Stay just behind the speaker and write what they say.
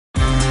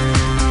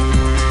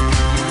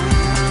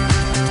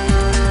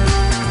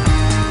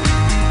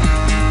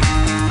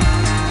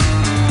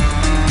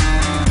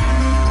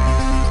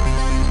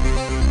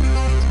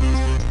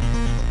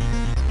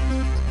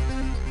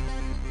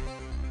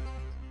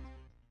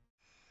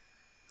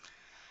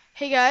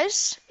Hey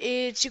guys,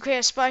 it's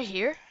uksspy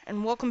here,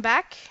 and welcome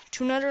back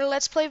to another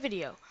Let's Play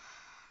video.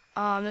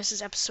 This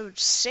is episode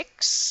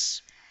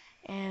 6,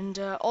 and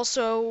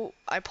also,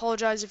 I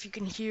apologize if you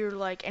can hear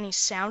like any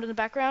sound in the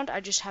background. I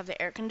just have the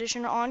air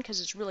conditioner on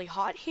because it's really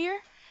hot here,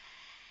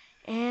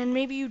 and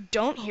maybe you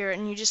don't hear it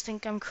and you just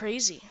think I'm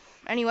crazy.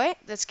 Anyway,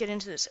 let's get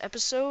into this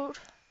episode.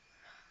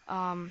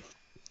 Um,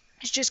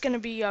 it's just going to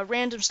be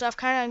random stuff,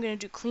 I'm going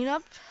to do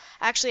cleanup.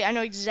 Actually, I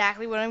know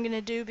exactly what I'm going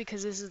to do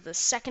because this is the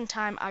second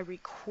time I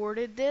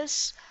recorded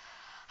this.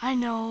 I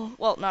know,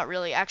 well, not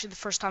really. Actually, the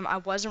first time I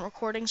wasn't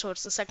recording, so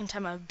it's the second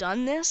time I've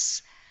done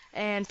this,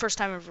 and first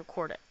time I've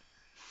recorded.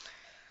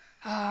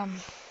 Um,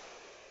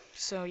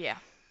 so yeah.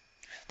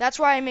 That's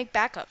why I make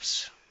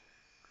backups.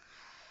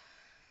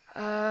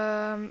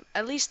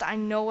 At least I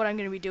know what I'm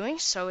going to be doing,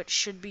 so it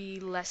should be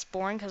less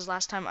boring, because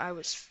last time I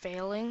was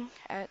failing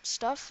at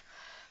stuff.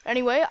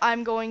 Anyway,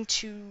 I'm going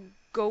to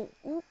go...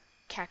 Ooh,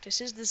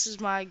 cactuses. This is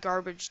my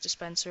garbage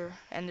dispenser,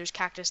 and there's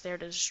cactus there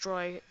to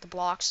destroy the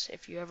blocks,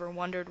 if you ever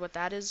wondered what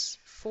that is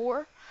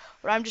for.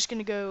 But I'm just going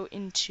to go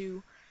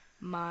into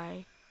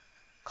my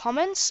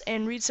comments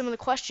and read some of the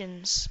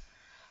questions.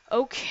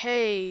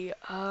 Okay,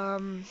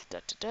 One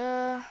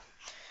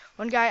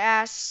guy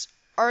asks,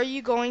 are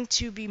you going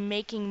to be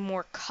making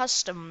more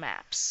custom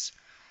maps?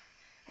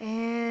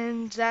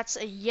 And that's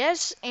a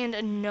yes and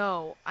a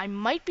no. I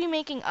might be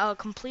making a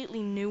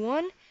completely new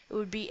one. It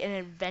would be an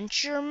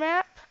adventure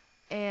map.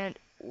 And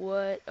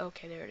what?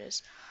 Okay, there it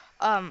is.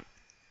 That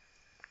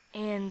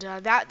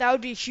would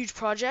be a huge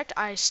project.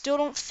 I still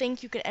don't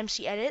think you can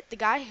MC edit. The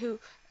guy who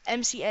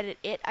MC edit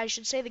it, I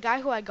should say, the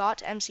guy who I got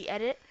to MC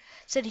edit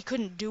said he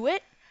couldn't do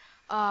it.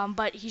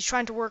 But he's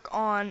trying to work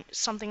on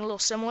something a little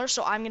similar,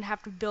 so I'm gonna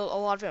have to build a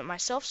lot of it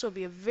myself. So it'll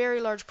be a very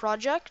large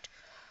project,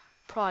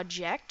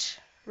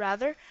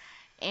 rather.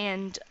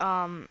 And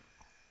I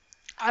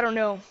don't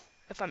know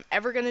if I'm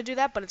ever going to do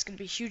that, but it's going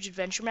to be a huge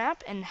adventure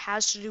map and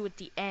has to do with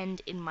the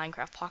end in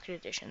Minecraft Pocket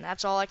Edition.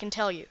 That's all I can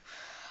tell you.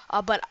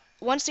 But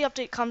once the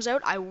update comes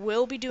out, I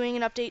will be doing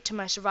an update to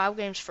my survival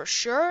games for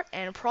sure,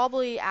 and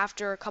probably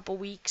after a couple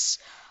weeks,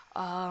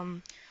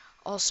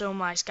 also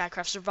my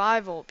Skycraft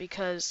Survival,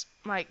 because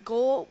my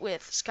goal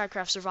with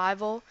Skycraft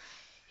Survival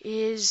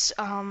is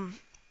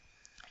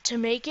to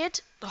make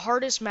it the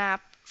hardest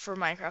map for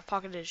Minecraft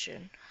Pocket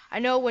Edition. I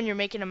know when you're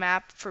making a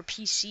map for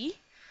PC,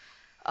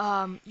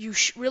 you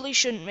really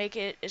shouldn't make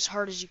it as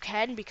hard as you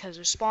can because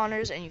there's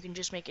spawners and you can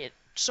just make it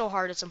so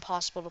hard it's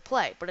impossible to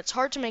play. But it's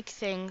hard to make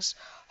things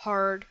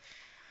hard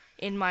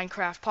in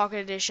Minecraft Pocket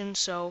Edition,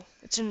 so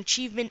it's an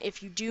achievement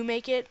if you do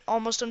make it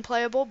almost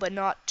unplayable, but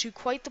not to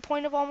quite the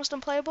point of almost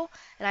unplayable.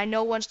 And I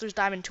know once there's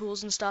diamond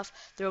tools and stuff,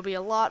 there will be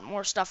a lot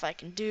more stuff I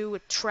can do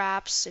with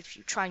traps. If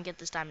you try and get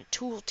this diamond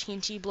tool,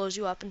 TNT blows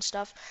you up and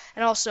stuff.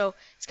 And also,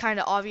 it's kind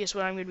of obvious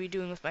what I'm going to be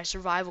doing with my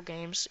survival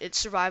games. It's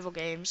survival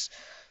games.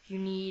 You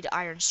need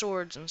iron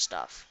swords and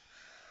stuff.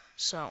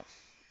 So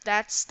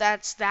that's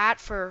that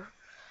for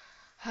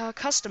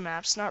custom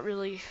maps. Not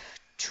really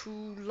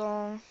too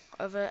long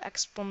of an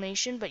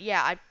explanation, but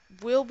yeah, I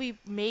will be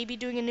maybe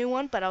doing a new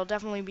one, but I'll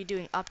definitely be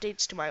doing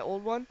updates to my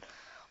old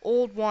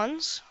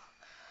ones,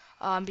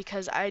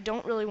 because I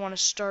don't really want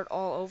to start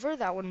all over.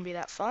 That wouldn't be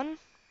that fun,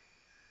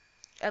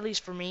 at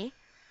least for me.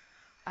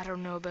 I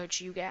don't know about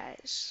you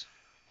guys.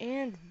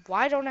 And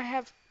why don't I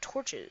have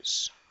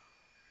torches?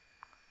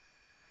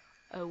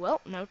 Oh,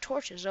 well, no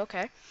torches.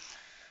 Okay.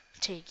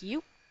 Take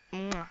you.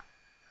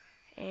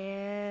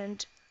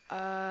 And,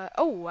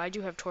 oh, I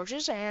do have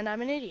torches, and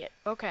I'm an idiot.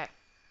 Okay.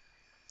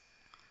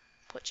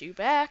 Put you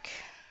back.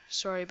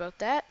 Sorry about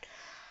that.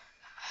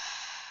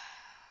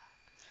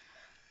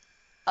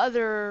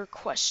 Other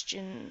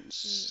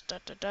questions.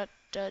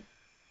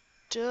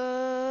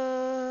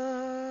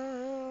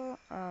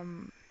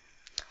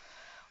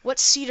 What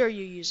seed are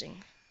you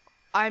using?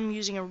 I'm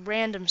using a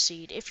random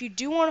seed. If you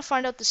do want to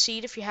find out the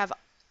seed, if you have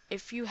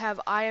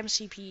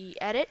IMCP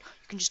edit,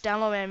 you can just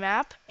download my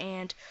map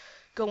and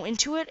go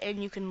into it,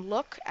 and you can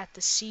look at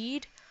the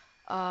seed.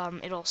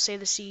 It'll say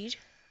the seed.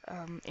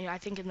 I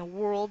think in the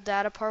world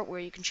data part where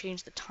you can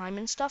change the time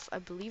and stuff, I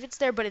believe it's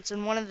there, but it's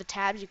in one of the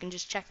tabs. You can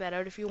just check that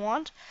out if you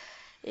want,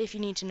 if you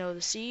need to know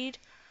the seed.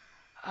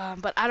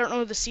 But I don't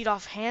know the seed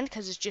offhand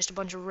because it's just a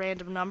bunch of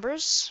random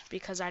numbers,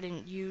 because I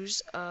didn't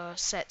use a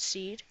set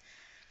seed,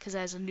 because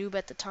I was a noob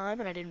at the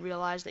time and I didn't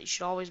realize that you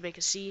should always make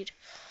a seed,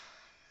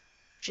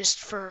 just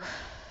for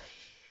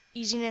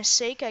easiness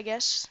sake, I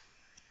guess.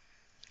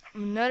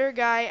 Another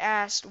guy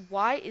asked,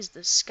 why is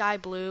the sky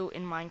blue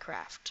in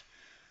Minecraft?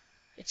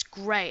 It's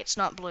gray, it's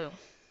not blue.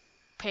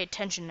 Pay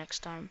attention next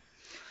time.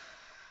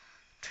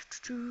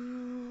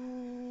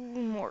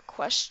 More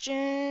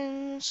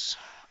questions.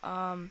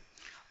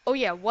 Oh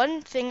yeah,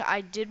 one thing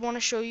I did want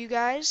to show you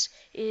guys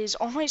is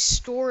all my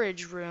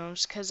storage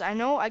rooms, because I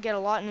know I get a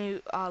lot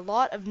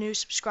of new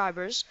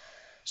subscribers,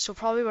 so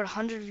probably about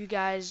 100 of you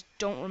guys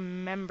don't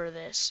remember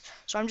this.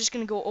 So I'm just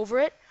going to go over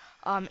it.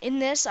 In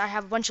this, I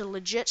have a bunch of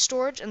legit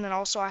storage, and then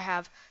also I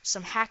have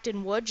some hacked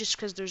in wood, just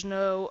because there's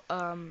no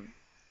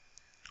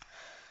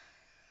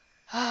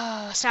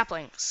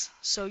saplings.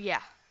 So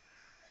yeah,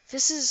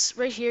 this is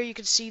right here. You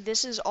can see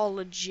this is all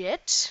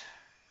legit.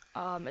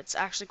 It's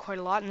actually quite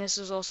a lot, and this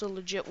is also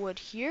legit wood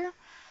here.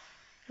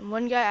 And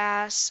one guy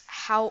asks,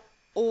 "How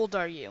old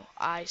are you?"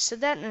 I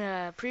said that in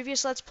a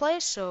previous Let's Play,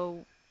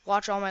 so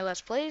watch all my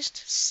Let's Plays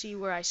to see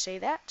where I say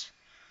that.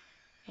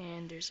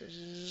 And there's a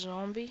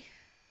zombie.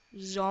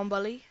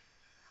 Zombali.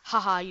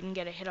 Haha, you didn't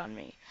get a hit on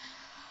me.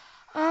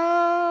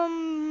 I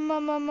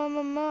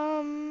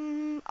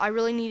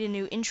really need a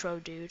new intro,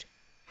 dude.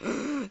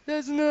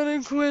 That's not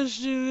a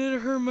question.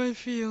 It hurt my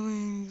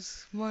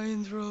feelings. My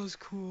intro's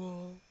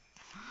cool.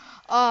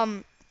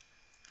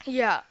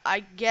 Yeah,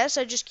 I guess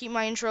I just keep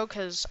my intro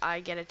because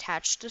I get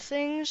attached to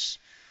things.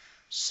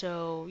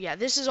 So, yeah,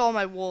 this is all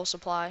my wool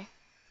supply,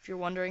 if you're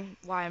wondering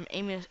why I'm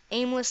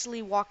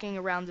aimlessly walking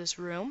around this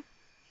room.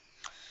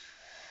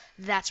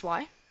 That's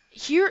why.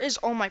 Here is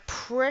all my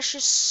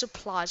precious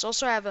supplies.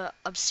 Also, I have a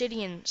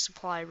obsidian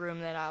supply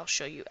room that I'll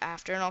show you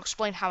after, and I'll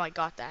explain how I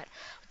got that.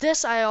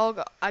 This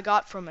I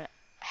got from a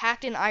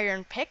hacked-in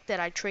iron pick that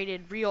I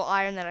traded real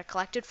iron that I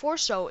collected for,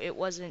 so it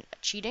wasn't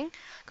cheating.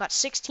 Got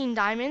 16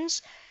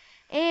 diamonds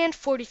and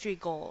 43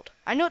 gold.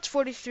 I know it's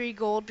 43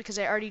 gold because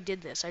I already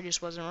did this. I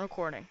just wasn't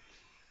recording.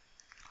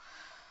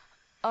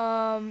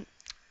 How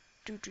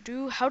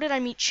did I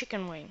meet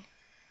Chicken Wing?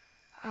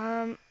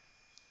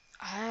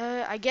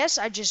 I guess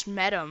I just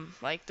met him.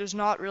 Like, there's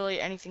not really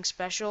anything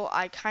special.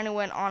 I kind of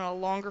went on a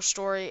longer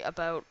story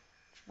about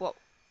what,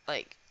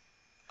 like,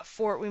 a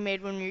fort we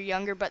made when we were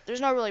younger, but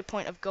there's not really a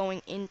point of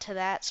going into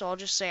that, so I'll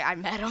just say I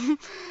met him.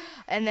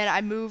 And then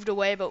I moved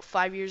away about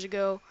 5 years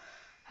ago.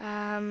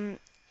 And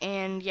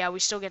yeah, we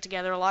still get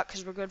together a lot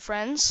because we're good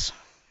friends.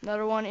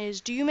 Another one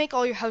is, do you make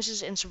all your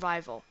houses in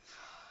survival?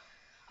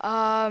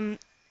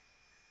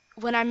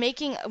 When I'm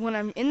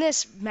in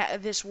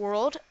this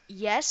world,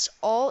 yes,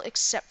 all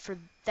except for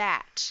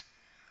that.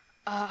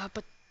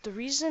 But the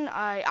reason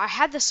I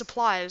had the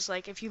supplies,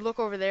 like if you look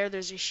over there,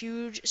 there's a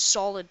huge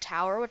solid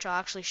tower, which I'll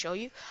actually show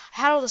you.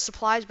 I had all the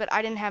supplies, but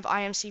I didn't have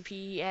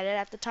IMCP edit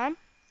at the time,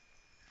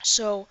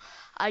 so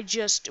I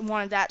just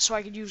wanted that so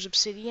I could use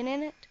obsidian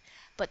in it.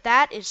 But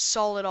that is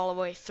solid all the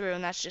way through,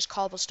 and that's just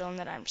cobblestone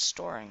that I'm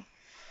storing.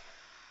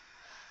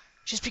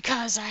 Just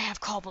because I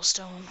have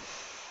cobblestone.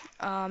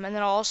 And then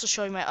I'll also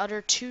show you my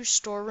other 2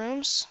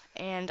 storerooms,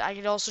 and I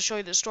could also show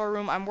you the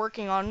storeroom I'm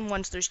working on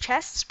once there's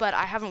chests, but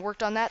I haven't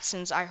worked on that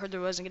since I heard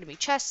there wasn't going to be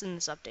chests in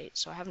this update,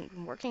 so I haven't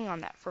been working on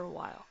that for a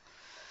while.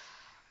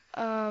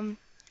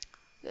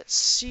 Let's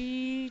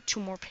see, 2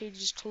 more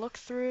pages to look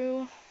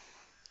through.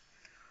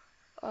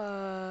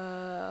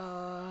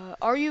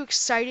 Are you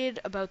excited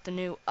about the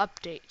new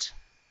update?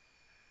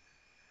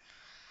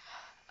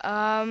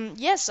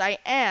 Yes, I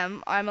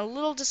am. I'm a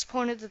little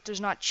disappointed that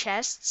there's not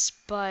chests,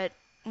 but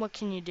what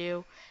can you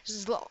do?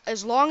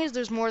 As long as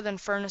there's more than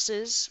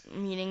furnaces,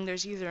 meaning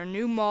there's either a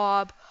new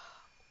mob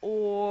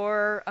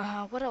or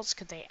what else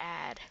could they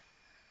add?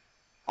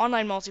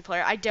 Online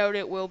multiplayer. I doubt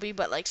it will be,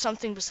 but like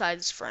something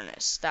besides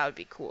furnace. That would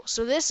be cool.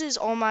 So this is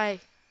all my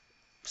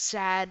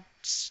sad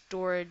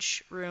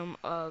storage room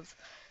of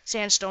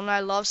sandstone. I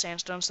love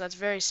sandstone, so that's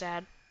very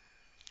sad.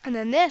 And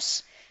then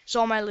this is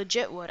all my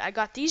legit wood. I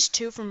got these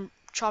 2 from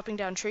chopping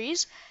down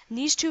trees, and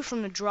these 2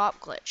 from the drop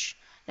glitch.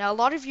 Now, a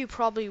lot of you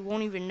probably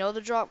won't even know the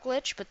drop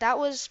glitch, but that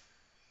was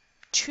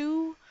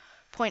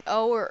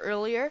 2.0 or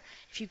earlier.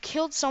 If you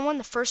killed someone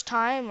the first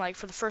time, like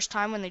for the first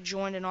time when they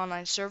joined an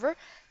online server,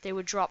 they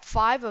would drop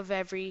 5 of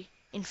every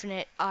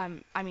finite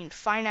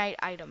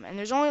item. And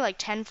there's only like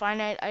 10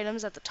 finite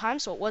items at the time,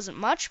 so it wasn't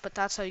much, but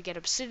that's how you get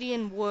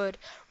obsidian, wood,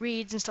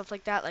 reeds, and stuff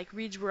like that. Like,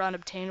 reeds were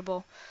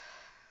unobtainable.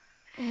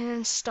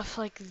 And stuff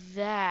like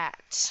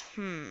that.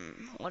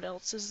 What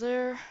else is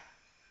there?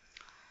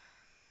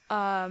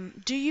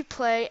 Do you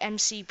play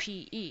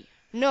MCPE?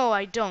 No,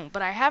 I don't,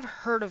 but I have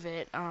heard of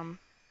it.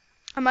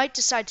 I might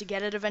decide to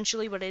get it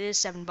eventually, but it is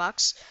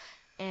 $7.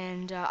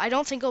 And I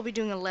don't think I'll be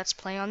doing a Let's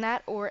Play on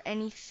that or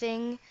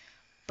anything.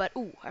 But,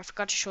 ooh, I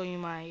forgot to show you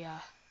my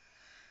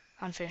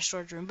unfinished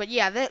storage room. But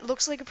yeah, that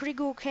looks like a pretty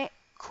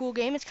cool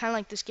game. It's kind of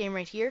like this game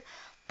right here,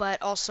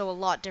 but also a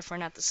lot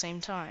different at the same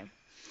time.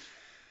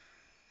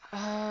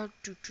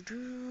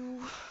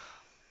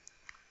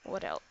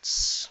 What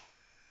else?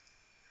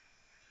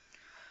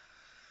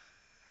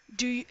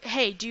 Do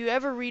you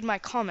ever read my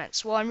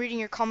comments? Well, I'm reading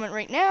your comment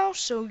right now,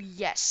 so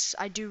yes,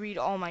 I do read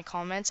all my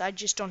comments. I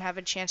just don't have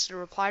a chance to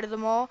reply to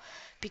them all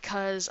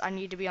because I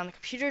need to be on the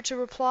computer to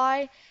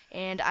reply,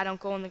 and I don't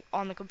go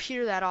on the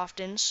computer that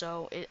often,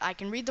 so I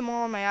can read them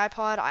all on my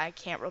iPod. I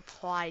can't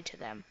reply to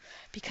them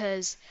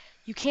because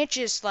you can't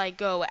just like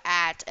go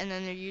at and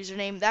then their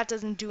username. That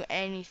doesn't do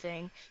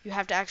anything. You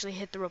have to actually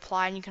hit the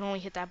reply, and you can only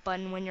hit that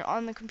button when you're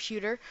on the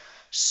computer.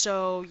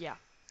 So yeah.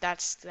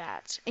 That's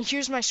that. And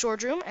here's my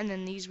storage room, and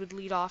then these would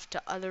lead off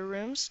to other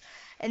rooms.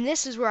 And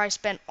this is where I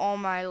spent all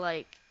my,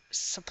 like,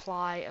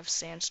 supply of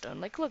sandstone.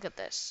 Like, look at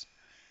this.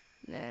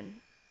 And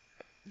then,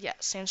 yeah,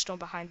 sandstone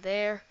behind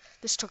there.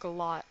 This took a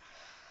lot.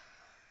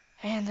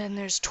 And then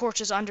there's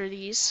torches under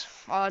these,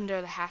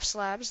 under the half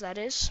slabs, that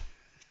is.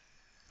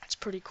 That's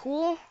pretty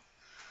cool.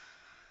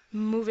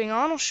 Moving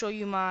on, I'll show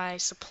you my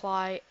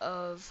supply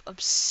of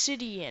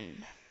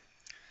obsidian.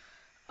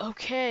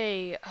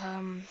 Okay,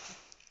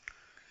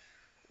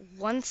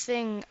 one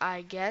thing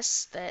I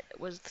guess that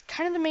was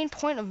kind of the main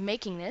point of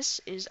making this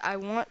is I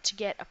want to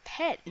get a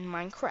pet in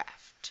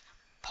Minecraft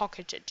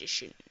Pocket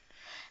Edition.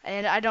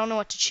 And I don't know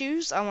what to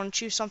choose. I want to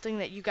choose something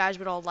that you guys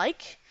would all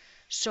like.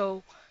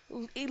 So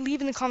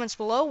leave in the comments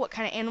below what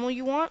kind of animal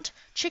you want.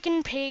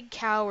 Chicken, pig,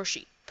 cow, or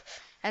sheep.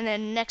 And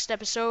then next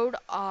episode,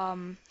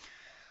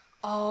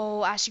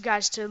 I'll ask you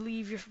guys to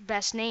leave your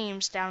best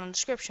names down in the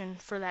description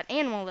for that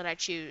animal that I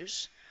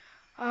choose.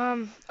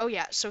 Oh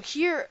yeah, so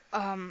here,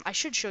 I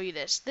should show you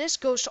this. This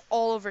goes to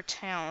all over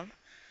town.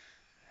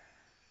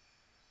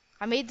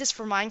 I made this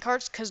for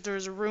minecarts because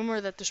there's a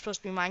rumor that there's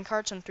supposed to be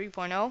minecarts in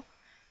 3.0,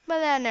 but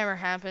that never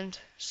happened,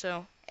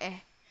 so,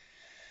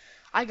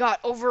 I got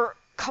over a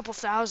couple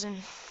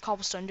thousand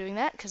cobblestone doing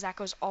that because that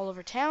goes all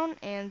over town,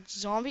 and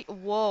zombie,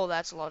 whoa,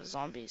 that's a lot of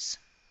zombies.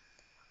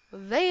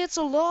 That's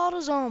a lot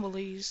of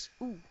zombies.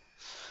 Ooh.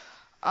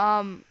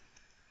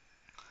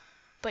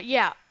 But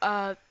yeah,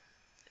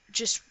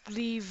 just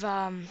leave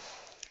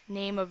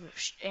name of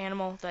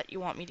animal that you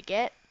want me to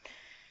get,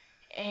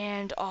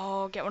 and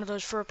I'll get one of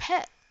those for a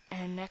pet.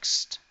 And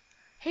next,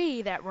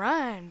 hey, that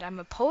rhymed. I'm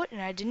a poet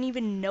and I didn't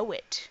even know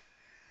it.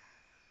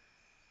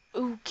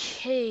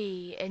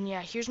 Okay, and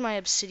yeah, here's my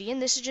obsidian.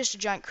 This is just a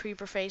giant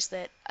creeper face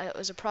that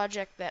was a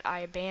project that I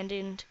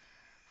abandoned,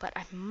 but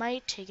I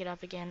might take it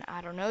up again.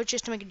 I don't know,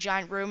 just to make a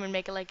giant room and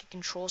make it like a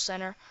control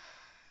center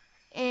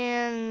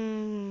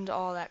and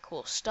all that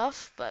cool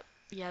stuff. But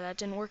yeah, that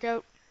didn't work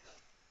out.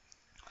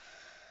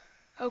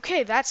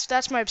 Okay,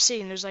 that's my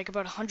obsidian. There's like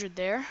about 100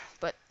 there,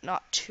 but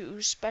not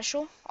too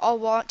special.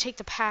 I'll take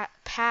the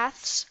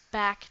paths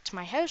back to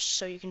my house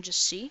so you can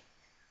just see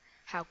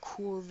how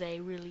cool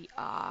they really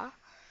are.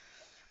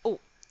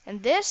 Oh,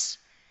 and this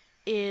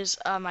is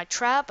my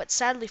trap, but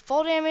sadly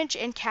fall damage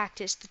and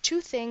cactus, the two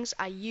things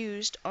I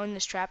used on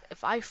this trap.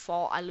 If I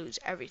fall, I lose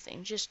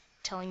everything. Just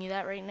telling you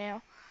that right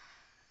now.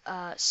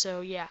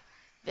 So yeah.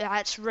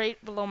 That's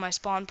right below my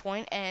spawn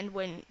point, and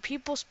when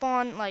people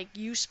spawn, like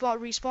you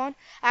respawn,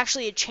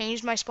 actually it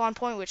changed my spawn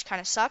point, which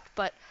kind of sucked,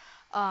 but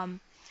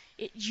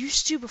it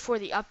used to before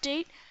the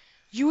update.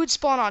 You would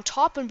spawn on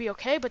top and be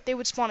okay, but they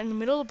would spawn in the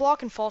middle of the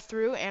block and fall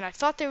through, and I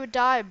thought they would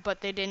die,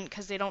 but they didn't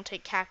because they don't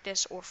take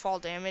cactus or fall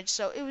damage,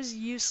 so it was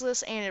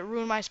useless, and it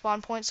ruined my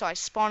spawn point, so I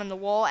spawn in the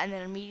wall and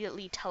then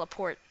immediately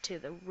teleport to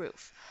the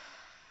roof.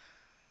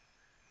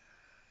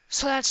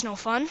 So that's no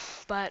fun,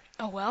 but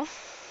oh well.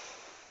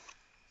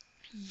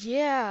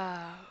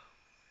 Yeah.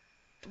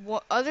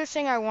 What other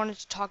thing I wanted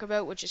to talk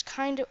about, which is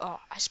kind of,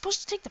 I'm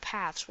supposed to take the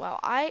paths. Wow,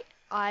 I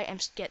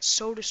get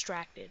so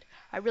distracted.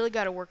 I really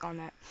got to work on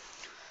that.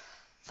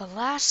 The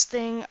last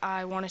thing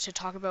I wanted to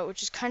talk about,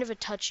 which is kind of a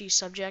touchy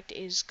subject,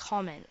 is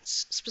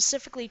comments.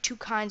 Specifically, two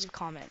kinds of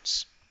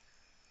comments.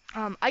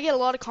 I get a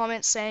lot of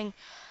comments saying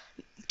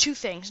two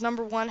things.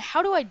 Number one,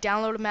 how do I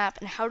download a map,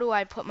 and how do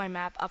I put my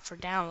map up for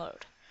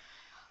download?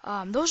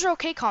 Those are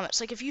okay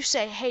comments. Like if you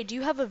say, hey, do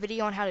you have a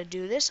video on how to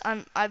do this?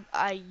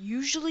 I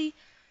usually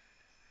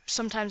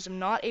sometimes I'm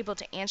not able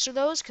to answer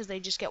those because they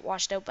just get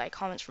washed out by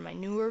comments from my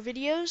newer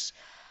videos.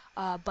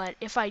 But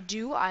if I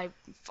do,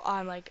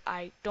 I'm like,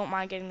 I don't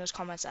mind getting those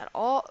comments at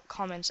all.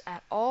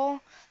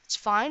 It's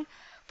fine.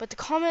 But the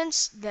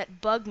comments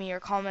that bug me are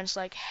comments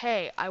like,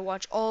 hey, I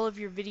watch all of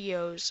your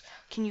videos.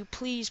 Can you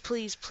please,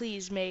 please,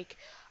 please make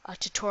a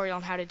tutorial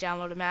on how to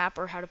download a map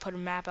or how to put a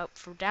map up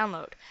for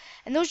download?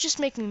 And those just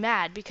make me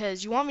mad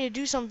because you want me to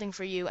do something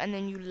for you and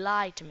then you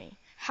lie to me.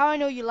 How I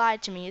know you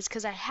lied to me is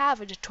because I have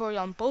a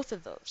tutorial on both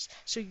of those.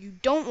 So you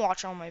don't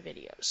watch all my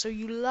videos. So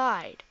you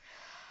lied.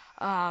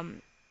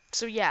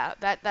 So yeah,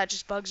 that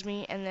just bugs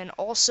me. And then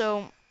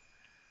also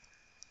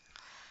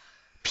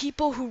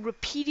people who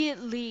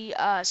repeatedly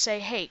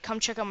say, hey, come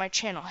check out my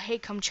channel. Hey,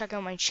 come check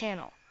out my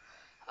channel.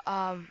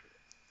 I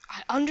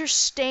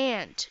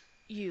understand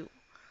you.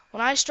 When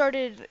I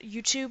started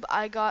YouTube,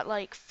 I got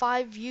like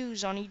 5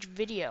 views on each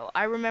video.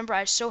 I remember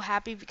I was so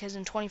happy because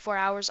in 24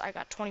 hours I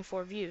got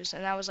 24 views,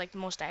 and that was like the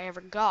most I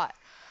ever got.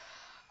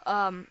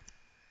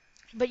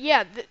 But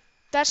yeah,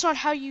 that's not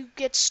how you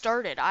get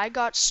started. I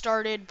got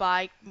started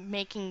by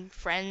making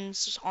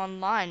friends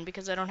online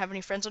because I don't have any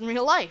friends in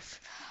real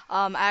life.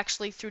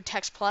 Actually, through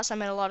Text Plus, I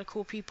met a lot of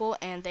cool people,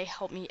 and they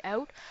helped me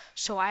out.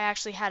 So I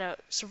actually had a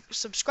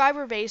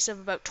subscriber base of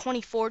about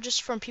 24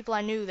 just from people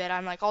I knew that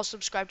I'm like, I'll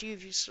subscribe to you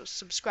if you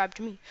subscribe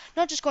to me.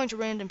 Not just going to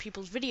random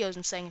people's videos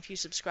and saying, if you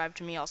subscribe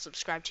to me, I'll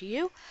subscribe to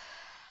you.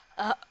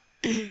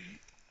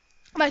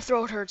 My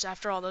throat hurts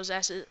after all those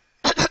S's.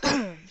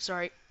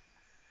 Sorry.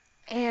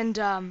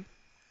 And,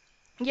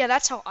 yeah,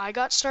 that's how I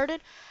got started.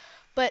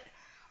 But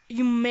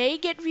you may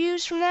get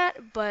views from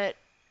that, but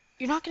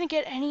you're not going to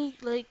get any,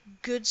 like,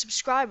 good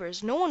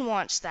subscribers. No one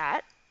wants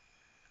that.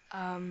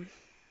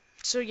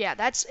 So yeah,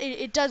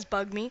 it does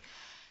bug me.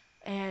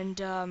 And,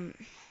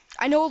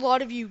 I know a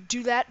lot of you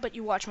do that, but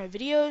you watch my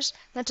videos.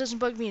 That doesn't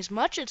bug me as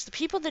much. It's the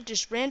people that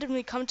just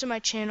randomly come to my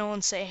channel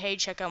and say, hey,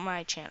 check out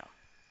my channel.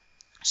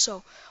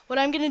 So what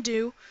I'm going to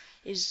do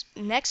is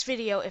next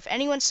video, if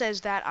anyone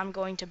says that, I'm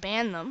going to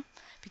ban them,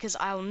 because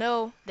I'll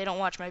know they don't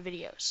watch my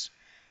videos,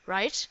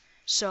 right?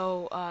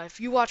 So if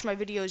you watch my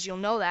videos, you'll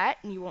know that,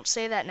 and you won't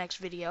say that next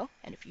video.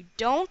 And if you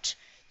don't,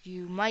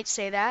 you might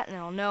say that, and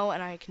I'll know,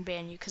 and I can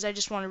ban you, because I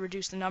just want to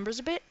reduce the numbers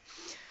a bit.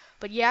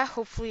 But yeah,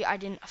 hopefully I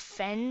didn't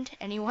offend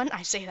anyone.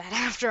 I say that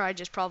after I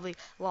just probably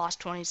lost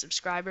 20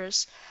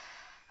 subscribers.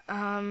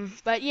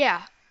 But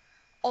yeah.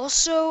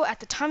 Also, at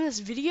the time of this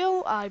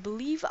video, I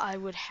believe I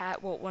would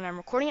have, well, when I'm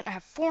recording it, I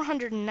have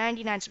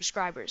 499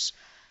 subscribers.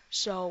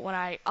 So when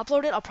I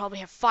upload it, I'll probably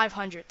have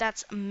 500.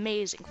 That's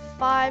amazing.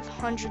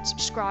 500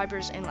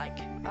 subscribers in like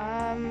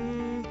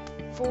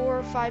 4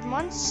 or 5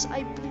 months,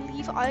 I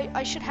believe.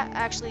 I should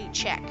actually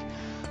check.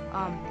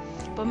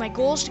 But my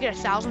goal is to get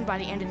 1,000 by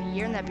the end of the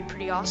year, and that'd be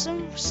pretty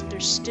awesome.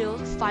 There's still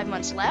 5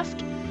 months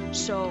left,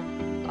 so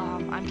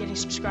I'm getting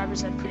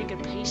subscribers at a pretty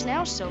good pace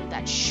now, so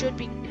that should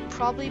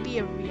probably be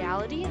a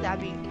reality.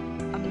 That'd be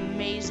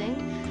amazing.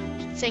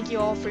 Thank you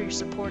all for your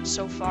support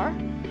so far.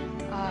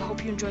 I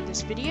hope you enjoyed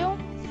this video.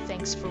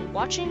 Thanks for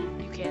watching.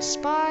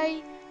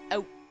 UKSpy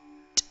out.